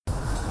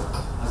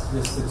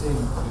we're sitting,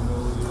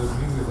 you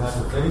agree we've had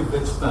a very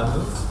rich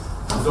panel.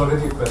 There's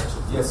already a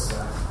question. Yes,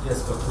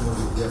 yes, Dr.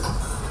 Murli, yes.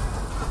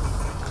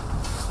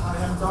 I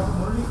am Dr.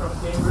 Murli from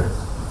Cambridge.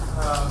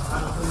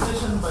 I'm a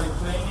physician by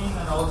training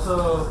and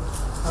also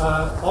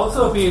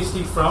a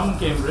PhD from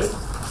Cambridge.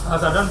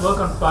 As I've done work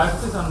on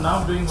bioethics, I'm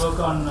now doing work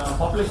on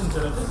population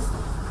genetics.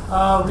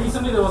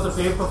 Recently there was a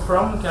paper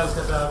from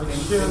Calcutta which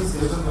shows...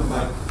 Give them the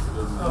mic.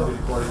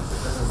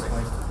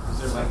 Is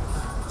there a mic?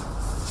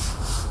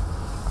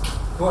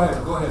 Go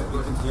ahead.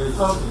 We can hear you.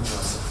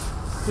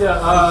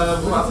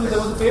 Recently there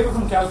was a paper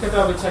from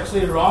Calcutta which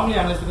actually wrongly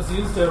analyzed because it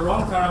used a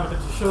wrong parameter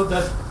to show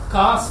that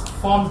caste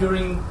formed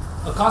during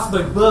a caste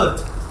by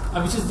birth,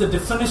 which is the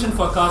definition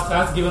for caste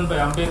as given by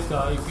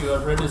Ambedkar, if you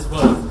have read his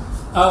work,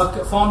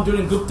 formed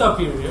during Gupta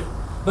period.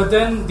 But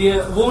then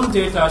their own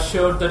data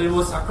showed that it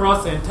was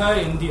across the entire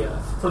India,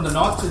 from the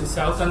north to the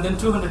south, and then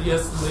 200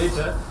 years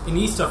later in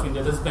east of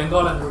India, that's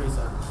Bengal and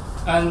Orissa.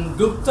 And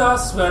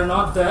Guptas were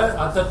not there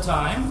at that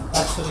time,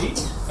 actually,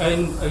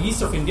 in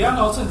east of India and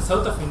also in the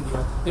south of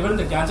India. They were in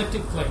the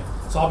Gangetic plain.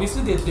 So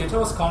obviously the data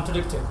was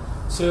contradicted.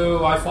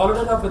 So I followed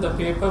it up with a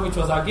paper which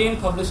was again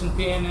published in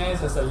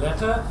PNAS as a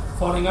letter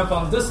following up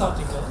on this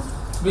article,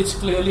 which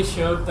clearly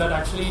showed that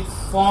actually it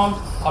formed,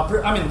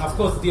 of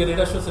course their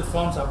data shows it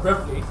forms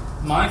abruptly.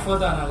 My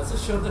further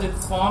analysis showed that it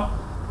formed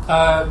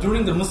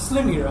during the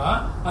Muslim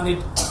era, and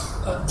it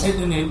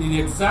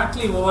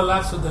exactly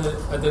overlaps with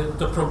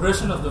the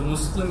progression of the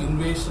Muslim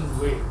invasion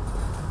wave.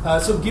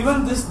 So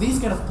given these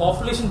kind of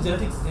population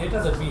genetics data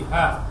that we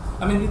have,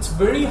 it's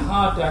very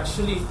hard to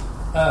actually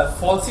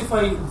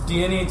falsify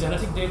DNA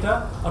genetic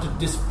data or to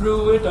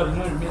disprove it or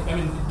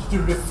to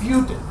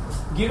refute it.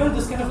 Given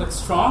this kind of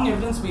strong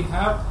evidence we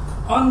have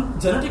on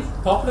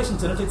population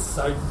genetics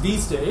side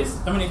these days,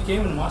 it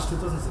came in March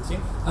 2016,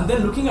 and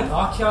then looking at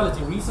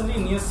archaeology,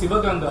 recently near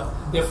Sivaganga,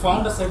 they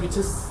found a site which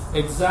is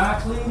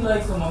exactly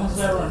like the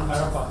Mohenjo-daro and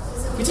Harappa,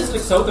 which is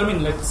like south,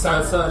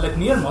 like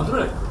near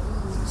Madurai.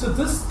 So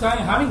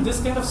having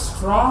this kind of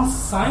strong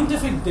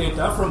scientific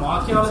data from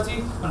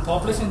archaeology and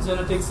population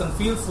genetics and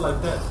fields like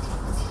that,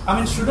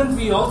 shouldn't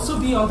we also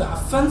be on the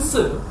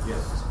offensive?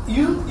 Yes.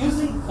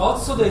 Using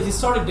also the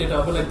historic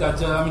data, like that,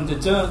 the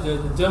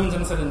German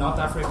genocide in North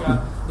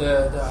Africa,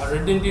 the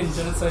Red Indian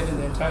genocide in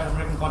the entire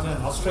American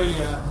continent,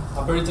 Australia,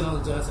 Aboriginal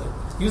genocide,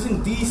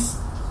 using these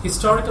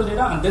historical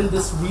data and then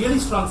this really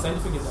strong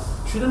scientific data,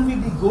 shouldn't we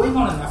be going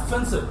on an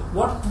offensive?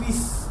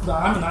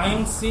 I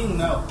am seeing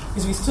now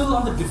is we still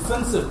on the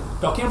defensive,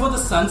 talking about the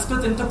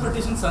Sanskrit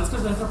interpretation.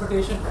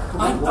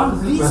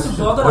 I'm least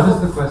bothered. What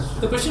is the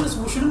question? The question is,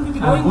 shouldn't we be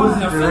going on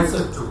an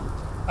offensive?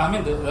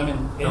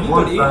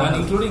 Anybody, and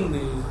including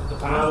the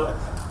panel,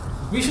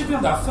 we should be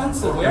on the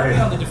offensive. We are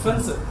on the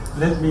defensive.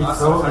 Let me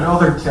throw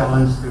another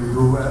challenge to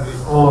you,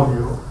 all of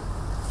you.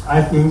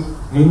 I think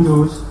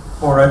Hindus,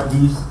 or at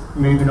least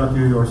maybe not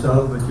you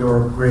yourself, but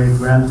your great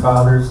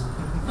grandfathers,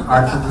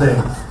 are to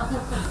blame.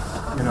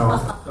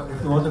 So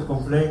if you want to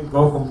complain,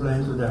 go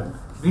complain to them,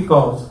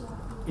 because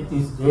it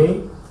is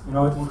they. It is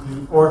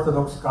the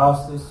Orthodox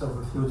castes of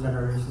a few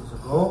generations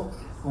ago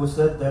who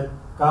said that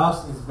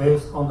caste is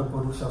based on the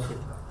Purusha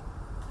Sutta.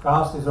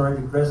 Caste is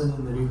already present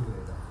in the Rig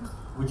Veda,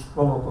 which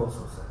Pollock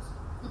also says.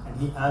 And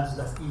he adds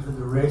that even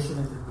the racial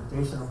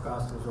interpretation of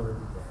caste was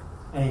already there.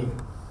 Anyway,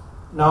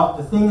 now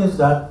the thing is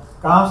that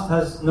caste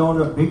has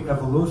known a big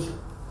evolution,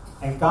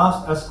 and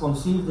caste as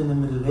conceived in the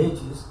Middle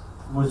Ages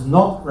was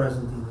not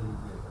present in the Rig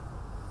Veda.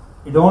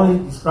 It only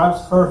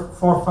describes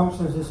four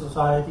functions in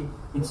society.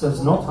 It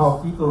says not how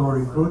people were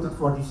recruited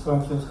for these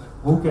functions,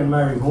 who can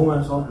marry whom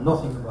and so on,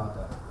 nothing about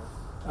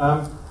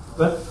that.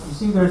 But you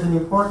see, there's an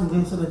important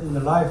incident in the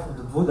life of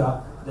the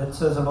Buddha that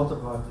says a lot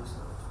about this.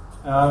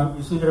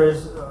 You see, there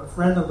is a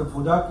friend of the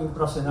Buddha, King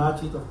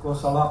Prasenajit of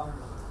Kosala.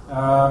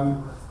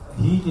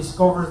 He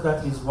discovers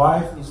that his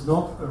wife is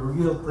not a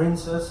real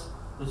princess,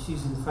 that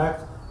she's in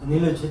fact an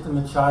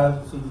illegitimate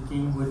child. You see the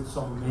king with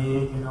some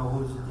maid,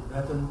 who's a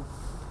Tibetan.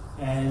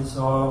 And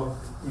so,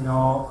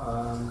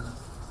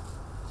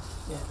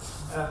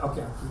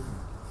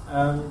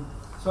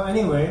 so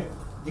anyway,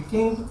 the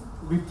king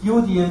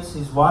repudiates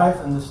his wife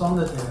and the son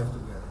that they have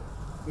together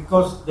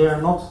because they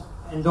are not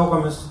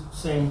endogamous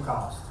same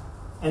caste.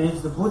 And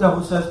it's the Buddha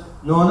who says,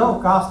 no,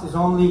 caste is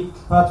only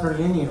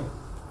patrilineal.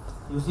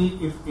 You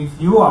see,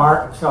 if you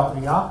are a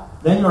Kshatriya,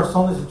 then your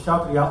son is a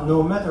Kshatriya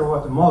no matter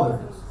what the mother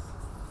is.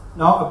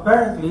 Now,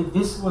 apparently,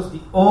 this was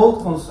the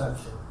old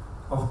conception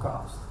of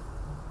caste.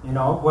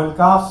 When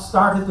caste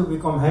started to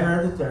become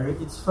hereditary,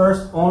 it's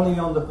first only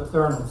on the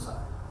paternal side.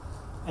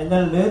 And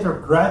then later,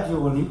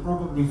 gradually,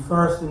 probably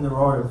first in the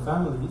royal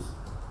families,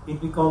 it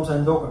becomes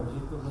endogamous.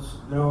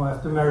 You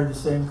have to marry the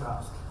same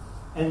caste.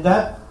 And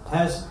that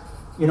has,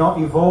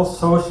 evolved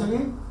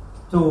socially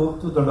to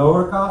the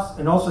lower caste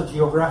and also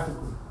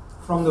geographically.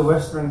 From the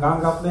western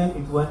Ganga plain,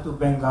 it went to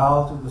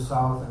Bengal, to the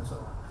south, and so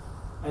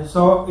on. And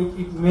so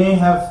it may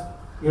have,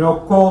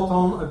 caught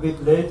on a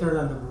bit later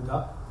than the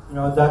Buddha.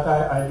 That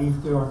I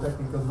leave to your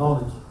technical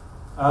knowledge.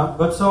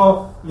 But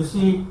so, you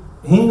see,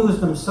 Hindus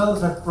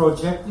themselves have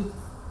projected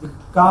the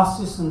caste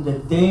system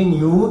that they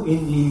knew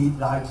in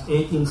the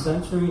 18th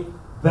century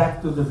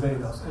back to the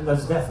Vedas, and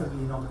that's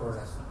definitely not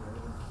correct.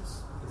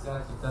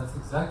 Exactly, that's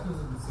exactly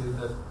what we say,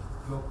 that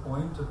your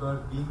point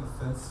about being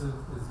offensive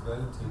is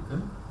well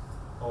taken,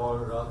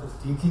 or rather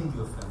taking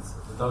the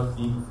offensive without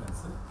being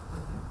offensive.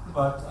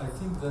 But I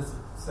think there's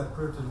a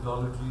separate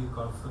Indology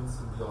conference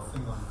in the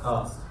offing on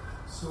caste.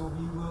 So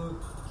we will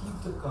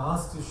keep the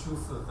caste issue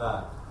for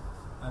that.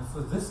 And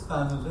for this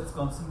panel, let's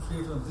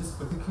concentrate on this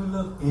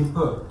particular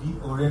paper,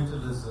 Deep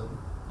Orientalism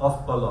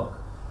of Pollock.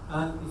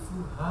 And if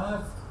you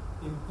have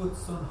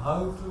inputs on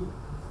how to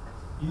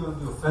be on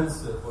the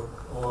offensive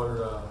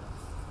or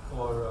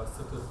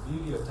sort of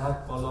really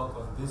attack Pollock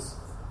on this,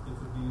 it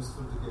would be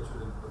useful to get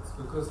your inputs,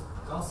 because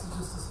caste is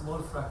just a small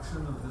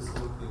fraction of this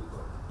whole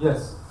paper.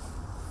 Yes?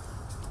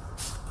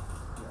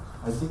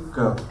 I think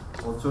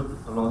also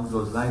along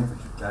those lines, we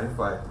should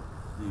clarify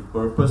the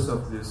purpose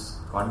of this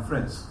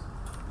conference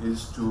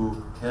is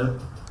to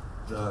help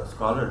the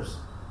scholars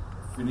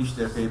finish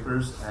their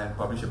papers and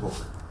publish a book.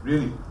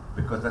 Really,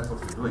 because that's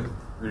what we're doing.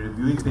 We're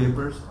reviewing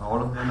papers,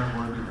 all of them are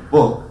going to be in a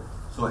book,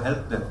 so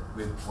help them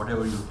with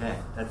whatever you can.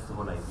 That's the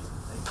whole idea.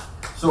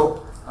 Right?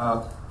 So,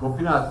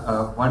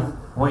 Gopinath, one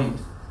point,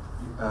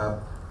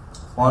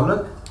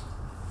 Pollock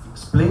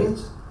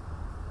explains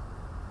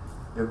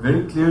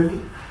very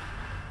clearly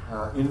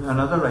in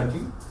another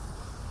writing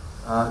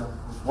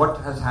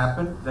what has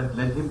happened that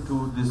led him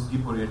to this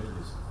deep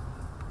Orientalism.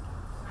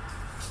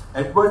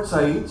 Edward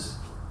Said's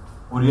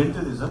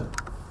Orientalism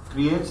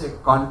creates a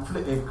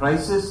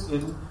crisis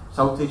in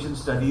South Asian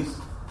studies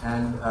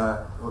and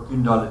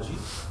Indology,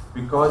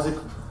 because it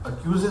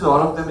accuses all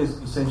of them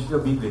essentially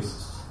of being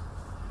racist.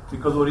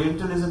 Because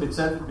Orientalism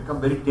itself has become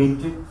very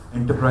tainted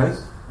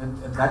enterprise, and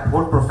that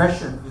whole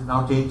profession is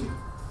now tainted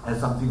as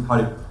something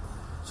horrible.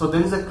 So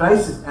there is a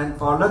crisis, and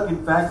Pollock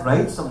in fact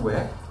writes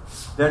somewhere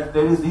that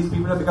these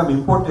people have become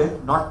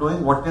impotent, not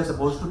knowing what they're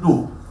supposed to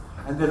do,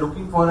 and they're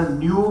looking for a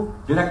new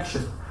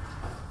direction.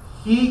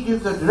 He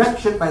gives a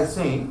direction by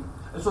saying,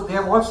 so they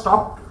have all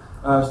stopped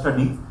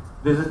studying.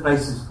 There's a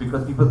crisis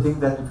because people think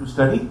that if you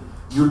study,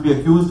 you'll be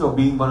accused of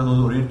being one of those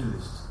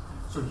Orientalists.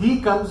 So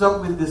he comes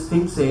up with this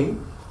thing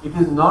saying, it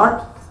is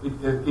not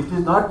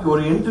the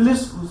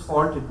Orientalists whose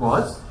fault it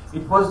was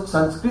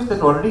Sanskrit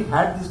that already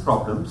had these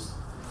problems,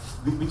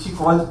 which he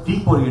calls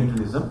deep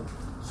Orientalism.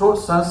 So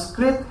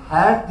Sanskrit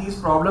had these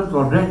problems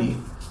already,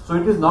 so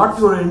it is not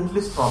the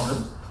Orientalist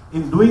problems.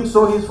 In doing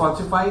so, he is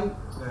falsifying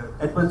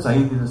Edward Said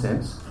in a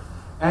sense,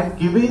 and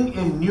giving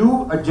a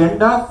new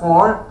agenda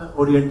for the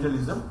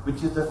Orientalism,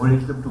 which is the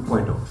Orientalism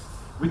 2.0,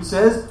 which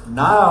says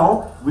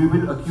now we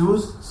will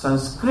accuse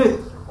Sanskrit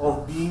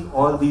of being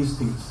all these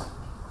things.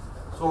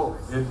 So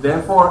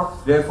therefore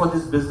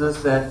this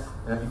business that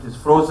it is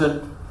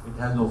frozen, it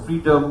has no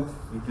freedom,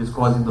 it is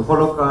causing the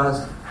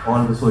Holocaust,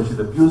 all the social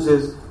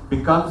abuses,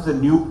 becomes the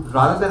new,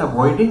 rather than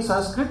avoiding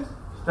Sanskrit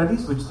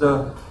studies, which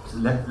the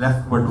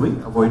left were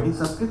doing, avoiding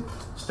Sanskrit,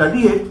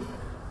 study it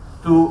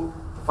to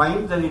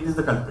find that it is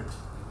the culprit.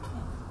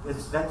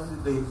 That's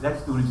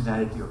the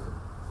originality of it.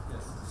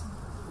 Yes.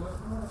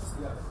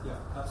 Yeah,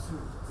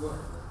 absolutely. Go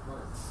ahead.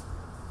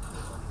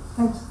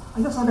 Thanks.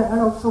 I just want to add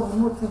also one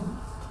more thing.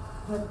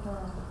 That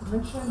you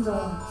mentioned the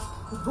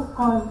book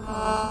on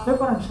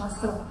paper on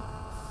Shastra,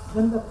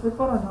 then the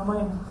paper on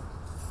Ramayana.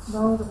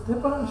 Now the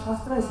paper on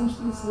Shastra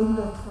essentially saying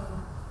that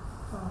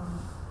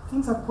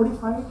things are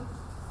codified,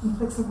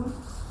 inflexible,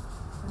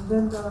 and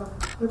then the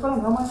paper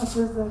on Ramayana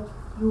says that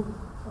you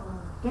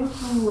tend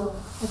to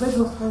obey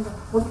those kind of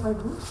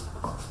codified rules.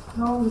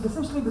 Now you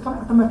essentially become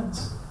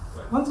automatons.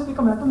 Once you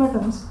become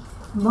automatons,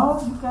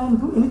 now you can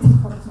do anything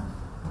for it.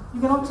 You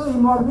can also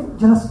involve in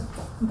genocide.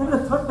 And then the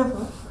third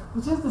paper,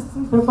 which is this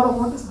thing, paper of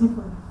what is deep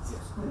learning.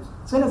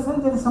 So in a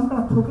sense, there is some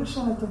kind of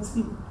progression I can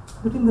see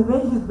between the way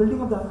he is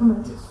building up the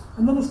arguments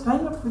and then he's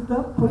tying up with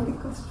the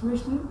political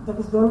situation that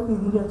is developing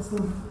in India at the same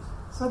time.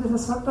 So there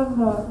is a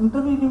certain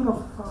interweaving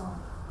of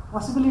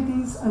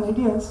possibilities and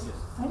ideas,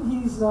 and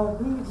he is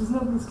doing it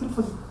reasonably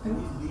skillfully. And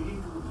he's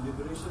leading to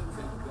liberation,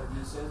 that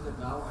he says that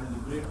now I'm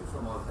liberated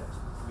from all that.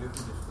 We have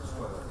to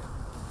destroy all that.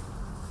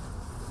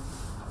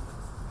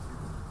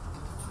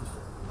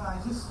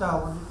 I just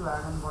wanted to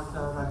add on what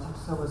Rajiv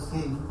sir was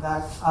saying,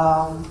 that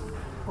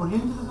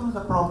Orientalism is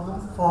a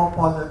problem for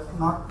Pollock,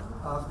 not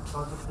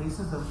because of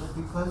racism, but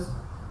because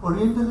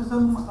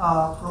Orientalism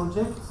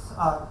projects,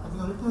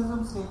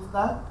 Orientalism states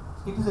that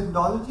it is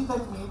Indology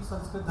that made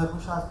Sanskrit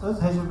Dharmashastras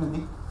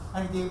hegemonic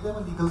and gave them a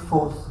legal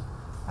force.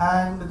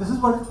 And this is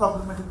what is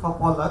problematic for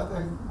Pollock,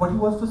 and what he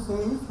wants to say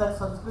is that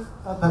Sanskrit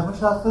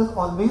Dharmashastras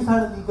always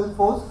had a legal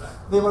force,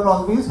 they were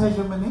always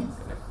hegemonic.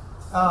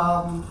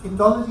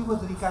 Indology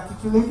was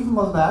recapitulating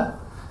all that,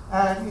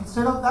 and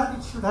instead of that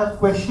it should have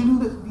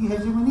questioned the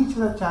hegemony, it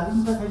should have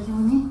challenged that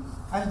hegemony,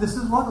 and this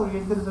is what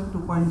Orientalism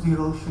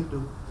 2.0 should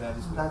do. That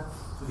is good.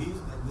 So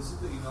this is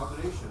the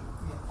inauguration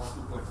of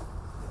 2.0.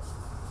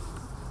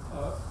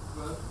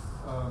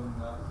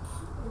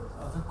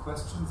 Other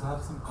questions?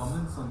 Have some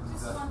comments on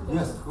these? Just one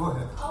Yes, question. go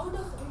ahead. Out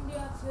of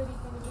India theory,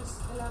 can you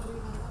just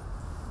elaborate on that?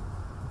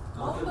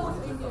 out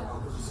of India.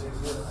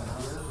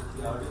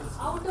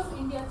 Out of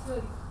India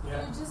theory. Yeah.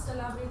 Can you just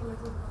elaborate a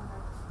little bit on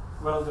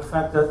that? Well, the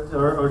fact that,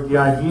 or the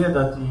idea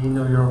that the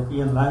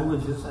Indo-European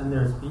languages and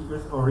their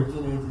speakers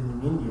originated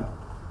in India.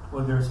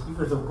 Well, their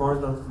speakers, of course,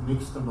 that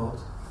mixed a lot.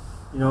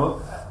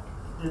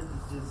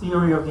 The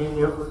theory of the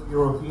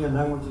Indo-European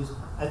languages,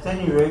 at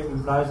any rate,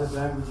 implies that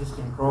languages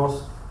can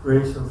cross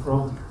racial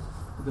frontiers.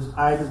 Because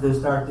either they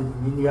started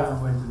in India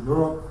and went to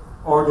Europe,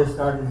 or they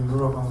started in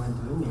Europe and went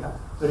to India.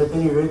 But at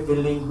any rate, they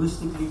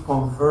linguistically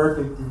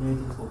converted the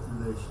native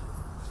population.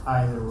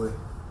 Either way.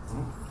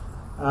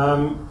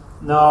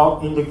 Now,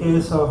 in the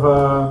case of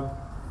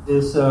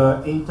this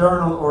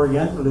internal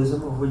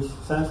Orientalism, of which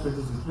Sanskrit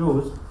is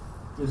accused,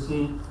 you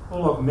see,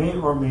 Pollock may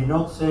or may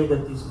not say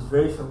that this is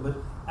racial, but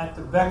at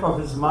the back of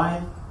his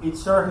mind, it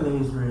certainly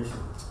is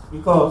racial.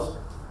 Because,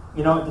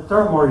 the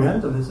term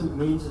Orientalism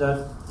means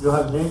that you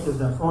have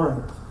natives and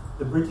foreigners.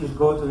 The British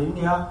go to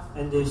India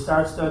and they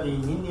start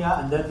studying India,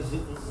 and that is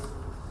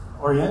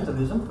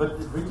Orientalism, but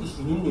the British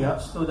in India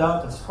stood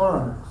out as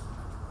foreigners.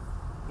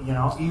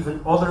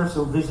 Even others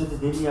who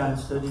visited India and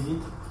studied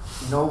it,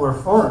 were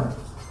foreigners.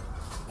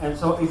 And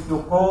so if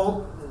you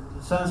call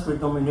the Sanskrit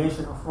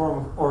domination a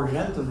form of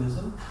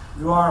Orientalism,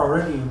 you are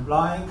already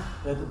implying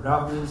that the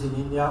Brahmins in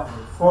India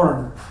were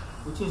foreigners,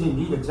 which is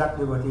indeed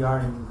exactly what the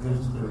Aryan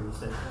invasion theory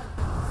says.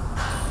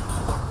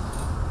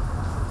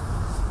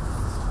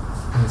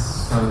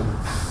 Yes, I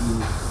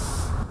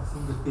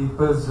think the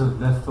papers have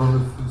left all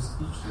of you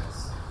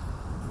speechless.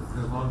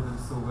 They've all been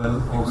so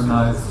well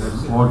organized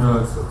and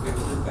ordered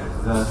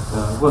that,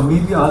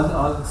 maybe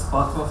I'll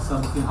spark off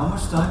something. How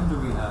much time do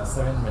we have?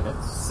 7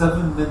 minutes.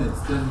 7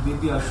 minutes. Then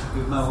maybe I should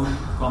give my own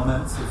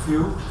comments, a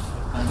few,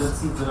 and then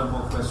see if there are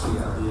more questions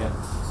at the end.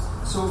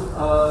 So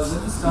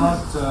let me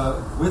start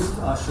with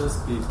Asha's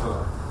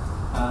paper.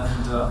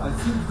 And I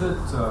think that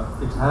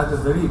it had a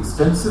very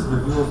extensive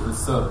review of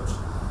research.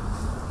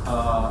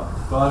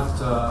 But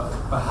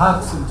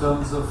perhaps in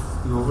terms of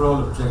the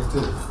overall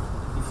objective,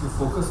 if you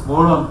focus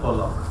more on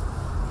Pollock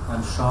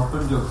and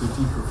sharpened your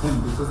critique of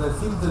him, because I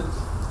think that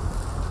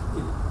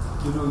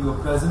your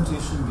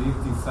presentation gave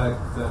the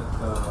fact that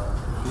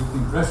gave the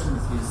impression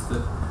at least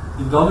that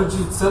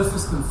Indology itself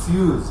is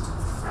confused,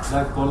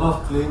 like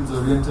Pollock claims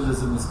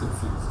Orientalism is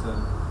confused,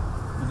 and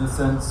in a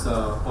sense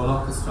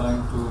Pollock is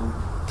trying to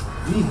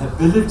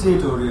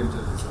rehabilitate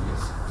Orientalism.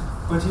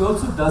 But he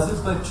also does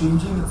it by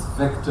changing its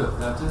vector.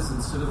 That is,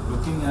 instead of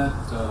looking at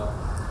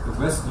the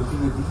West,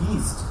 looking at the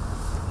East.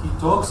 He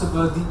talks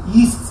about the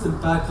East's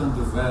impact on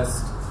the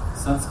West,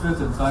 Sanskrit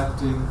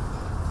impacting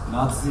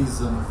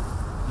Nazism,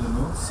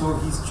 So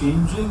he's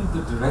changing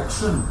the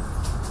direction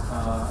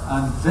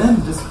and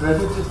then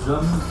discrediting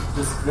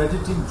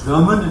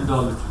German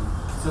Indology.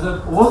 So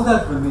that all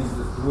that remains,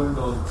 as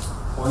Gruendahl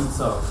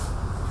points out,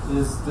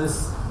 is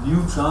this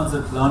new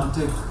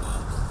transatlantic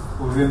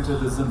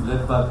Orientalism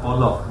led by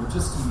Pollock, which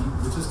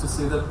is to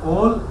say that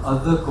all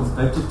other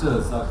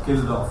competitors are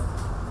killed off,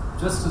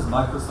 just as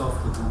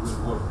Microsoft or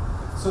Google would.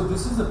 So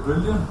this is a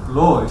brilliant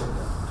ploy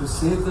to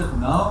say that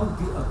now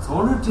the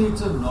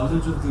authoritative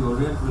knowledge of the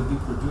Orient will be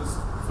produced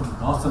from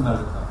North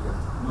America,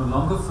 no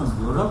longer from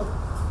Europe,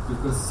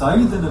 because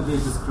Said in a way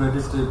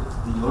discredited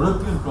the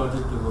European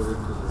project of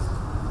Orientalism.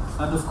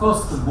 And of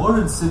course, the more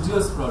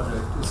insidious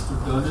project is to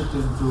turn it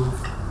into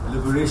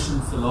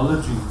liberation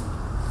philology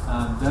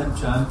and then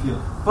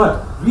champion.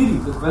 But really,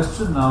 the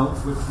question now,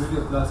 which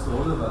really applies to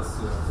all of us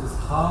here, is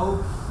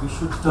how we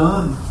should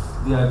turn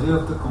the idea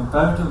of the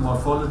comparative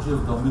morphology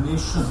of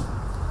domination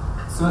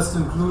so as to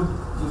include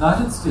the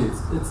United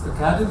States, its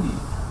academy,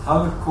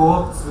 how it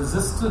co-opts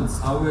resistance,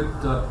 how it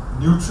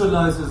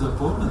neutralizes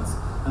opponents,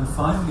 and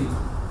finally,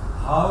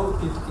 how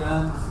it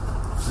can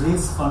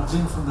raise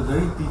funding from the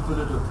very people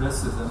it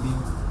oppresses. I mean,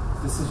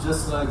 this is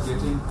just like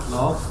getting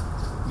cloth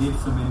made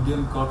from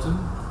Indian cotton,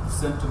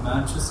 sent to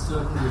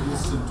Manchester,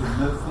 produced into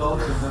mill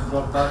cloth, and then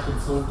brought back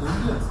and sold to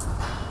Indians.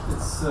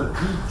 It's a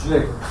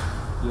rejig,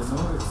 it's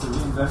a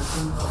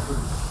reinvention of an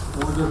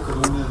older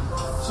colonial.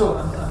 So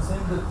I'm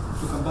saying that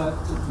to come back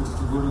to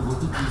go to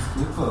Gopi's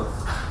paper,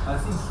 I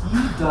think he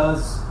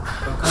does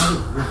a kind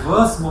of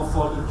reverse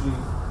morphology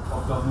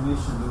of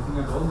domination,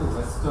 looking at all the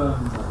Western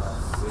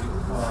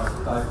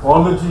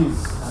typologies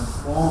and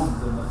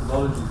forms and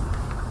methodologies.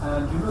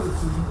 And if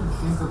you even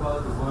think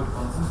about the word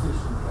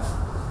concentration camp,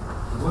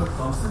 the word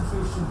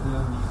concentration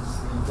here means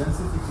the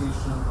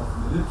intensification of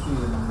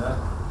military, and in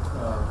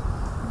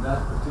that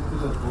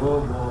particular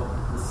Boer War,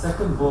 the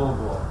second Boer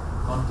War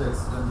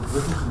context, when the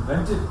British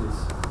invented this,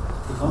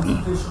 the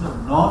concentration of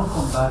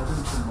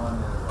non-combatants in one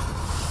area.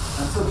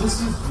 And so this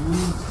is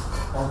used,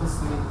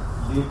 obviously,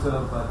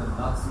 later by the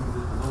Nazis.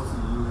 It was also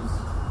used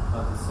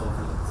by the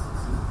Soviets.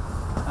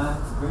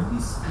 And when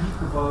we speak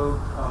about,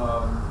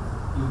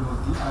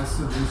 the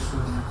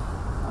isolation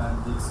and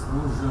the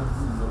exclusion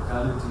in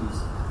localities,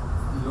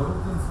 the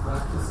Europeans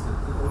practiced it.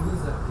 They always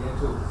had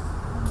ghettos,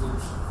 and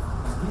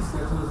these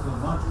ghettos were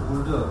much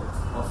older,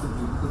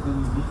 possibly, because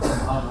when you read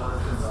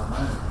Mahabharata and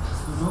Ramayana,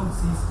 you don't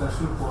see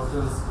special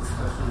quarters for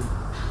special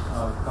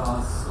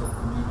castes or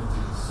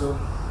communities. So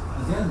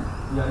again,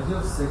 the idea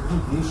of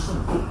segregation,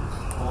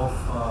 of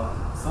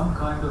some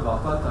kind of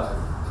apartheid,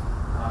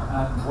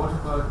 and what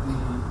about the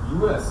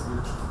US,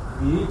 which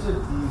created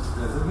these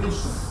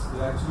reservations?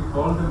 They actually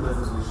called them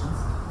reservations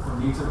for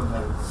Native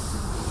Americans.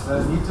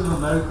 Native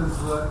Americans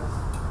were,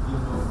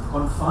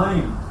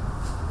 confined.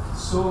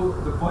 So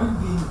the point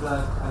being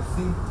that I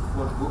think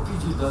what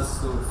Gopiji does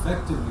so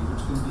effectively,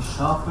 which can be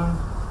sharpened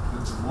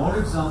with more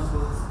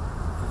examples,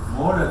 with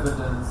more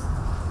evidence,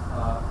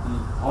 the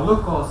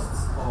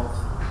holocausts of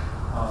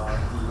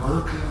the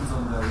Europeans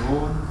on their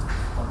own,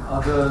 on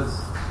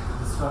others, the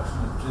destruction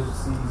of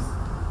gypsies,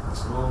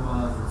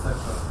 Romas, etc.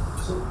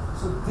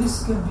 So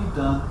this can be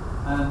done,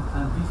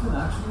 and we can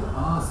actually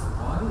ask,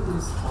 why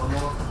is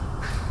Pollock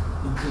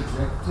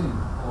interjecting,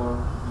 or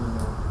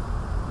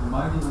you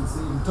might even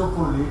say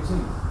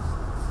interpolating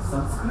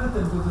Sanskrit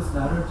into this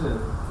narrative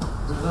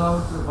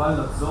while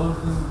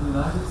absolving the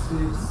United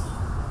States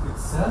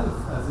itself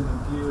as an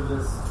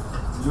imperialist,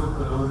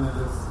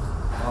 neo-colonialist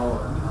power?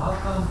 I mean, how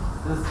come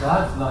there's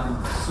that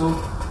blindness? So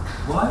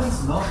why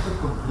is not the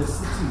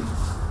complicity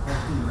of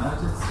the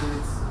United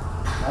States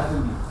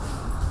Academy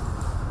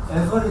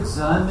ever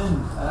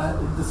examined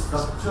in the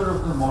structure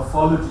of the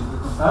morphology, the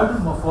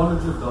comparative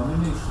morphology of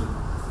domination,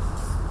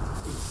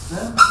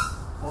 exempts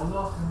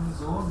Pollock in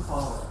his own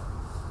power?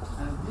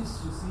 And this,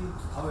 you see,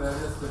 how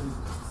area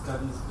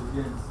studies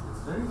begins.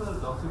 It's very well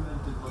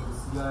documented what the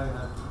CIA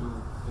had to do.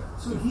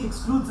 So he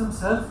excludes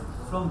himself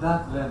from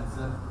that lens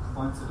and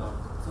points it out.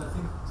 So I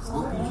think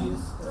Gopiji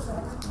is...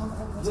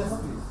 Yes,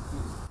 please.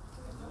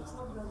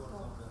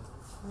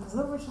 The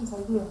reservations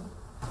idea,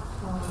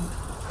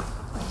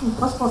 I think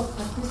first was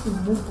practiced in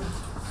Nepal.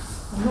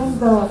 And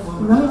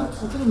then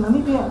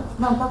Namibia,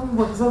 now I'm talking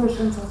about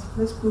reservations as a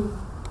place to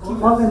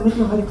keep all the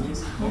Native Americans.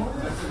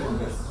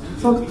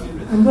 So,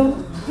 and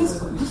then this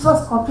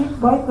was copied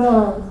by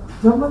the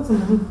Germans in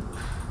Namibia.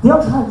 They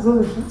also had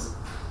reservations,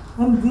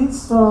 and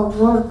these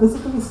were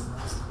basically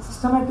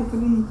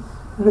systematically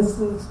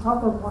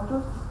stopped of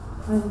water,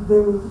 and they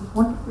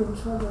wanted to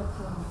ensure that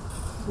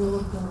they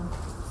would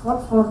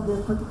fought for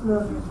their particular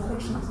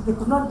directions. They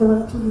could not, they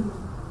were actually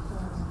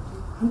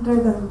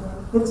hunted and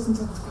distance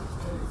and stuff.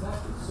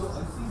 Exactly. So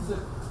I think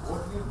that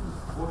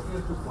what we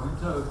have to point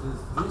out is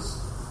this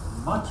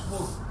much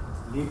more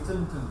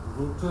blatant and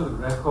brutal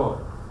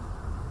record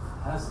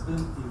has been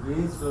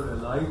erased or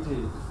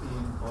elided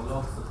in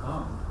Pollock's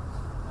account,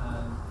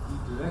 and he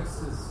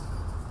directs his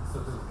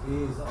sort of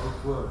gaze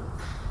outward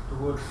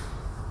towards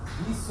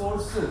these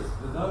sources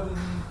without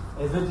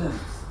any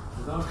evidence,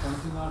 without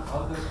pointing out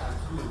how that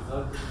actually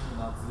resulted in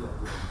the Nazi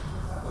idea.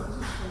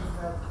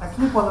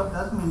 Actually, Pollock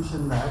does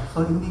mention that.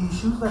 So, in the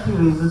issues that he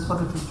raises for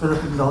the future of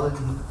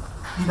Indology,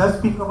 he does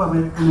speak of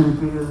American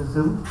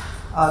imperialism,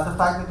 the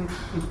fact that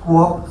it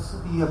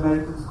co-opts the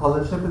American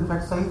scholarship. In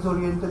fact, Said's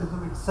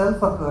Orientalism itself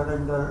occurred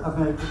under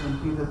American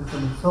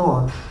imperialism and so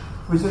on,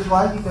 which is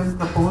why he then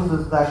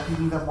proposes that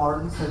we need a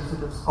morally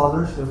sensitive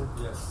scholarship,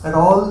 that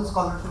all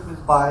scholarship is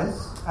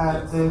biased,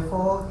 and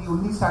therefore the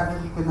only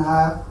standard you can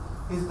have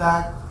is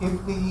that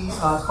if the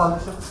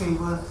scholarship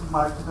favors the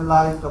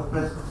marginalized,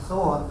 oppressed and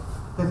so on,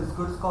 then it's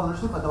good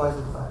scholarship, otherwise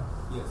it's bad.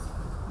 Yes.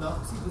 Now,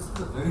 see, this is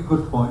a very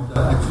good point.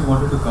 I actually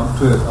wanted to come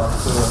to it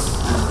after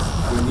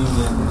bringing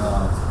in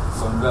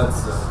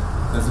Conrad's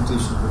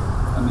presentation.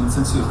 I mean,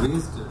 since you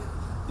raised it,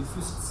 if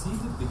you see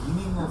the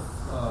beginning of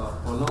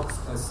Pollock's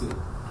essay,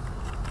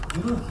 he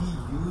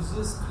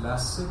uses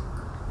classic,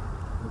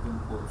 within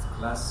quotes,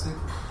 classic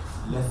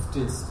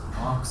leftist,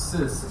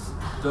 Marxist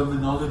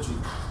terminology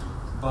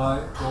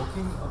by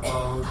talking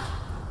about,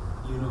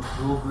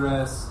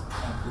 progress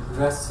and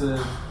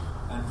progressive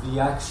and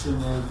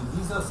reactionary.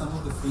 These are some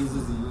of the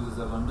phrases he uses.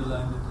 I've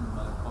underlined it in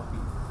my copy.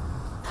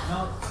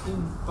 Now,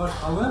 but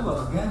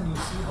however, again, you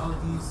see how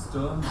these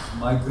terms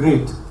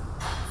migrate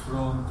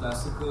from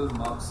classical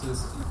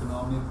Marxist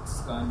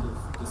economics kind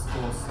of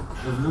discourse,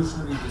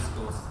 revolutionary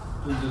discourse,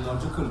 to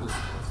ideological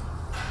discourse.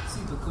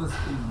 See, because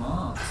in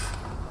Marx,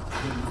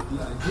 the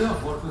idea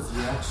of what was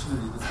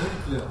reactionary was very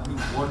clear. I mean,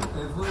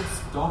 whatever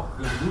stopped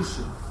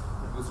revolution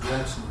was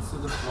reactionary. So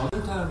the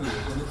proletariat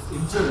and its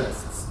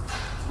interests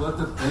were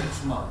the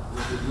benchmark,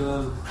 were the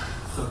real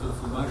sort of,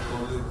 you might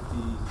call it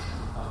the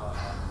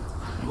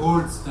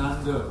gold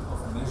standard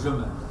of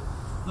measurement.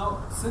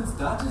 Now, since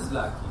that is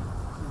lacking,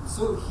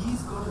 so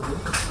he's got a very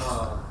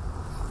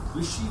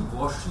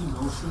wishy-washy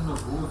notion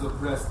of who is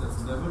oppressed that's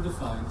never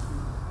defined.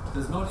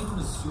 There's not even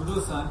a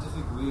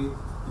pseudo-scientific way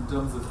in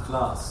terms of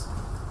class.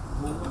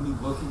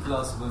 Working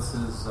class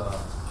versus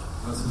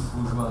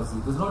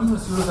bourgeoisie. There's not even a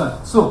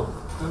pseudo-science. So,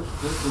 the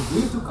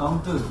way to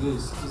counter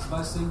this is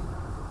by saying,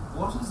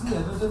 what is the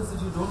evidence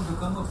that you don't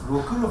become a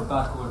broker of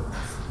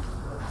backwardness?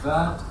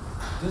 That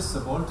this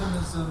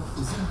subalternism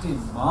isn't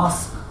a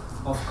mask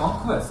of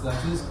conquest.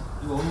 That is,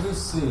 you always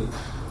say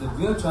that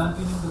we are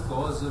championing the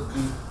cause of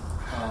the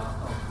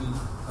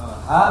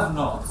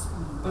have-nots,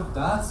 but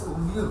that's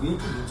only a way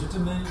to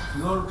legitimate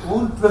your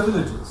own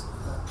privileges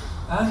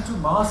and to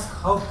mask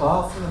how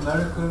powerful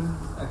American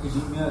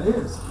academia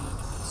is.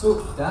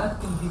 So that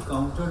can be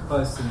countered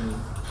by saying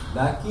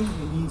lacking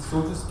any,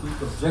 so to speak,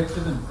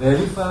 objective and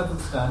verifiable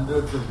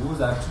standards of who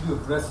is actually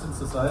oppressed in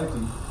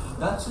society,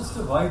 that's just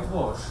a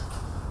whitewash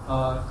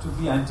to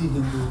be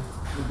anti-Hindu,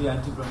 to be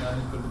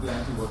anti-Brahmanical, to be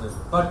anti-whatever.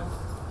 But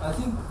I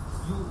think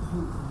you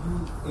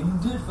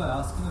ended by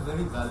asking a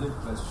very valid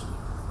question.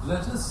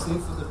 Let us say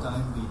for the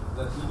time being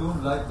that we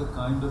don't like the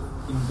kind of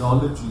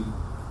Indology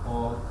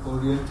or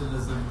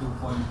Orientalism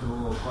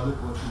 2.0 or call it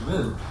what you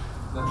will,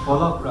 that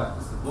Pollock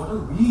practices. What are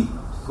we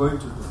going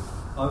to do?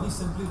 Are we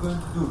simply going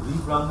to do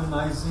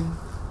re-Brahminizing?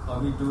 Are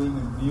we doing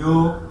a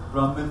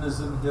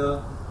neo-Brahminism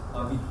here?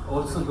 Are we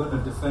also going to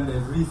defend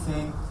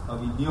everything? Are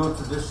we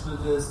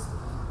neo-traditionalists?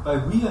 By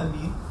we, I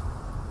mean,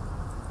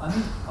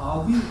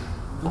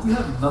 do we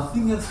have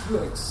nothing else to do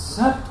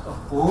except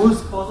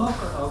oppose Pollock,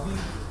 or are we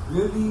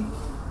really,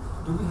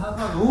 do we have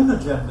our own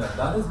agenda?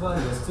 That is why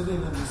yesterday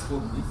when we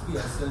spoke briefly,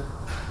 I said,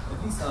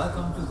 at least I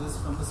come to this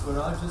from the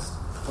Swarajist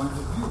point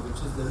of view,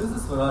 which is there is a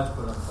Swaraj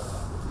Parampara.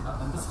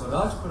 And the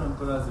Swaraj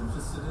Parampara is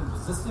interested in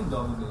resisting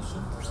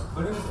domination,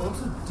 but it is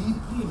also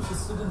deeply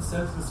interested in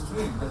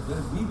self-restraint, that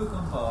when we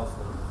become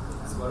powerful,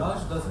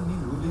 Swaraj doesn't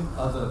mean ruling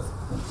others.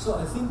 So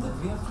I think that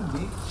we have to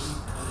make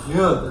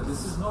clear that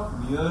this is not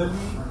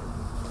merely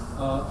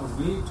a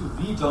way to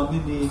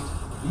re-dominate,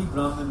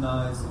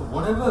 re-Brahminize, or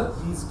whatever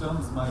these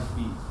terms might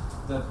be,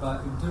 that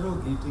by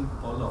interrogating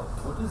Pollock,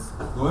 what is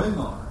going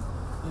on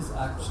is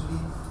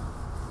actually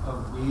a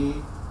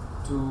way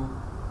to,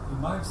 you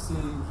might say,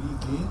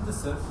 regain the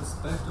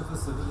self-respect of a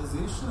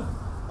civilization,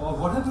 or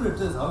whatever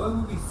it is,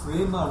 however we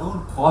frame our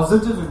own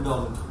positive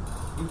Indology.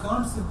 We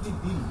can't simply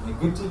be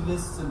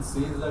negativists and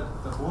say that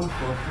the whole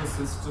purpose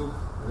is to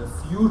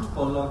refute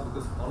Pollock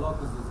because Pollock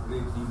is this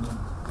great demon,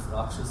 this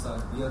Rakshasa,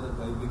 we are the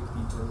Vaivik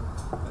people,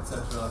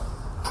 etc.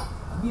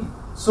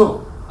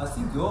 So I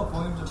think your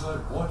point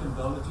about what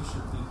Indology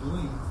should be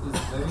doing is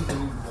very,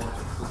 very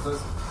important,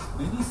 because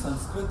many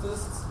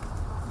Sanskritists,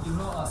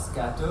 are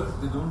scattered.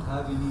 They don't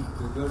have any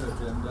bigger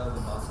agenda,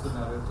 the master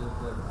narrative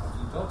that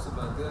he talks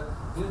about.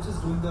 They're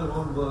just doing their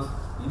own work.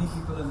 Many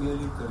people are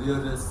merely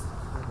careerists.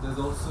 There's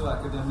also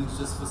academics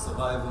just for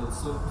survival.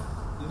 So,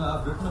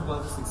 I've written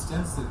about this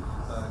extensively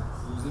by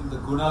using the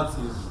Guna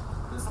theory.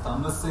 There's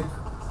tamasic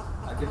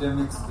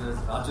academics, there's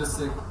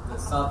rajasic,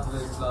 there's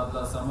sattvic, blah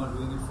blah. Some are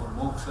doing it for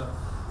moksha.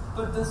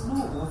 But there's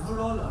no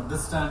overall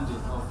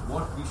understanding of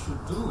what we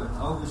should do and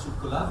how we should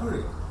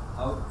collaborate.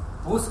 How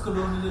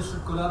post-colonialists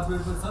should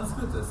collaborate with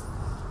Sanskritists.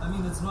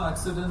 It's no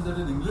accident that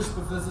an English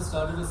professor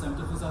started a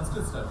center for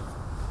Sanskrit studies.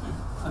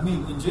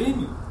 In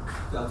JNU,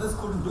 the others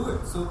couldn't do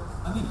it. So,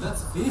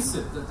 let's face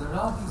it, that there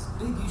are these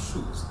big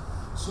issues.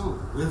 So,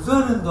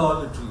 wither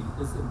Indology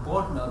is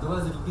important,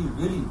 otherwise it will be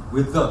really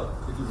wither.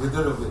 It will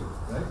wither away,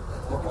 right?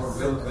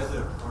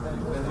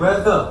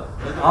 Weather.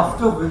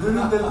 After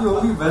withering, there will be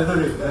only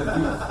weathering.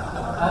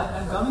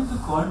 And coming to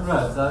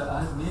Conrad's,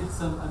 I have made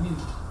some,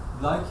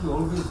 like he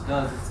always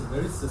does, it's a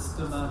very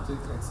systematic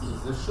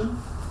exposition,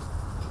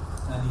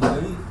 and he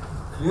very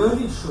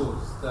clearly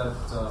shows that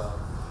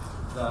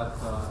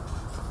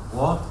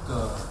what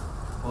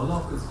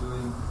Pollock is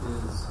doing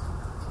is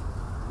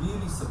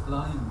really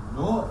supplying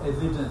no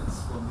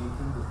evidence for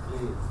making the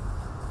claim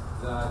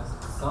that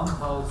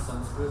somehow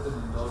Sanskrit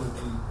and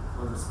Indology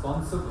were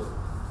responsible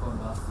for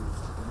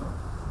Nazism.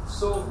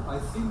 So I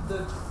think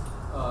that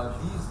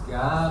these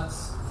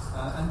gaps,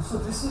 and so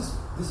this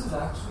is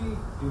actually,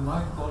 you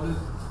might call it,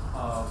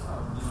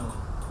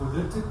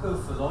 political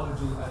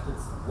philology at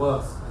its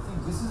worst. I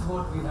think this is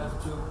what we have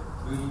to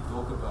really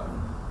talk about.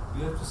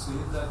 We have to say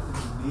that in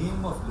the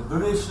name of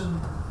liberation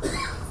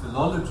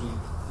philology,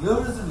 here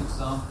is an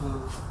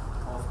example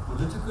of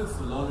political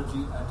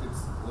philology at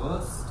its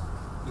worst,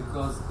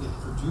 because it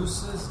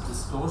produces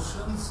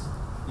distortions,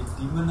 it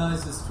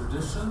demonizes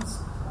traditions,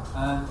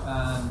 and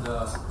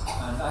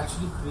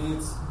actually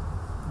creates,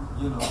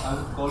 I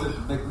would call it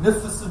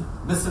magnificent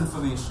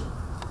misinformation.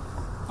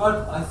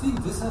 But I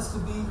think this has to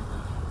be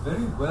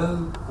very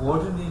well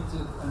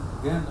coordinated, and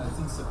again, I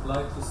think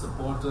supplied to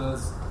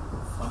supporters,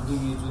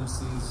 funding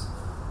agencies.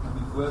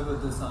 Whoever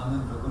this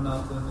Anand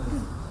Raghunathan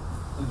is,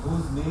 in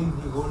whose name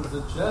he holds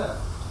the chair,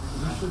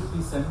 he should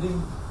be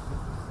sending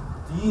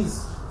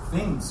these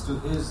things to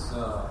his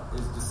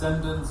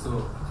descendants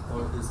or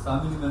his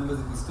family members,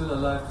 if he's still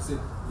alive, to say,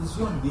 is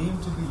your name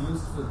to be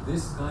used for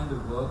this kind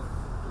of work,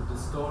 to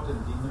distort and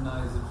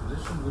demonize a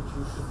tradition which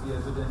you should be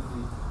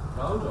evidently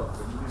proud of?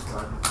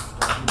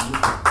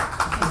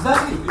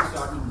 Exactly.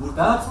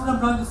 That's what I'm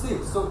trying to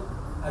say. So,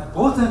 at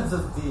both ends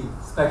of the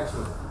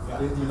spectrum,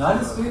 in the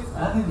United States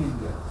and in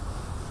India,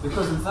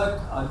 because in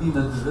fact, I've been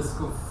at the risk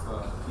of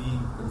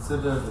being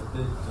considered a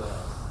bit,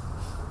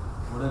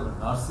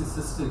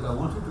 narcissistic. I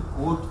wanted to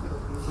quote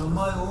from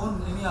my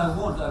own, I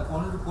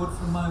wanted to quote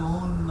from my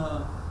own,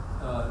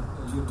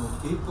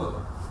 paper.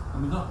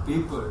 Not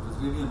paper, it was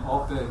really an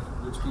op-ed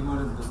which came out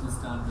in Business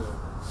Standard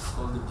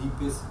called The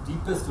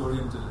Deepest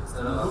Orientalist.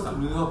 And I wrote to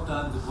New York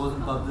Times, it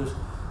wasn't published.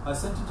 I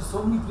sent it to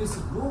so many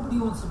places, nobody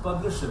wants to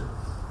publish it.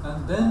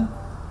 And then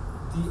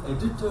the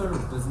editor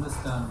of Business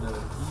Standard,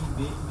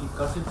 he made me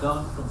cut it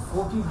down from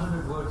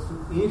 1400 words to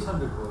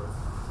 800 words.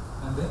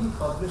 and then he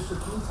published a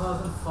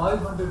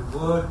 2,500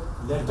 word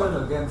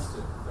letter against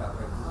it.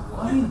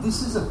 I mean,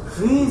 this is a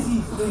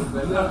crazy thing.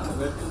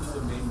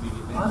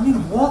 I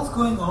mean, what's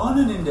going on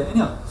in India?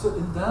 Anyhow, so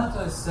in that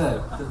I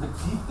said that the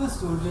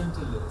deepest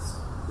Orientalist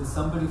is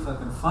somebody, if I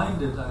can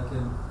find it, I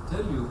can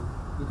tell you,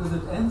 because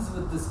it ends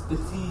with this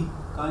pithy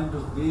kind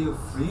of way of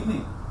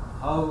framing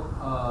how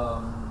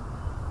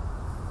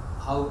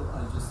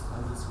I'll just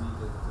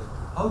read it.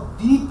 How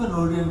deep an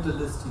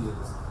Orientalist he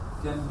is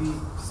can be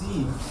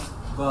seen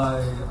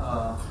by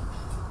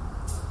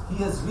he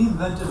has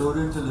reinvented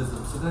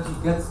Orientalism so that he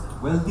gets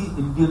wealthy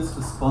Indians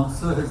to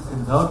sponsor his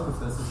endowed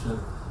professorship,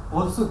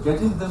 also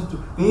getting them to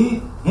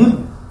pay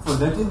him for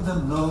letting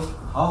them know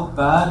how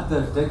bad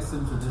their texts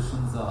and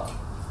traditions are.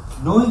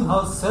 Knowing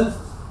how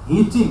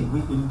self-hating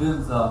we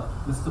Indians are,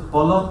 Mr.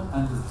 Pollock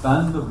and his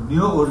band of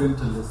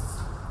neo-Orientalists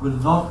will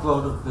not go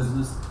out of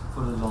business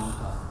for a long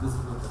time. This is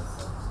what I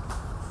said.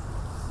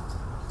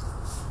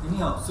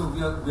 Anyhow, so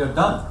we are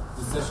done.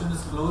 The session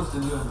is closed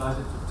and you are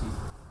invited to tea.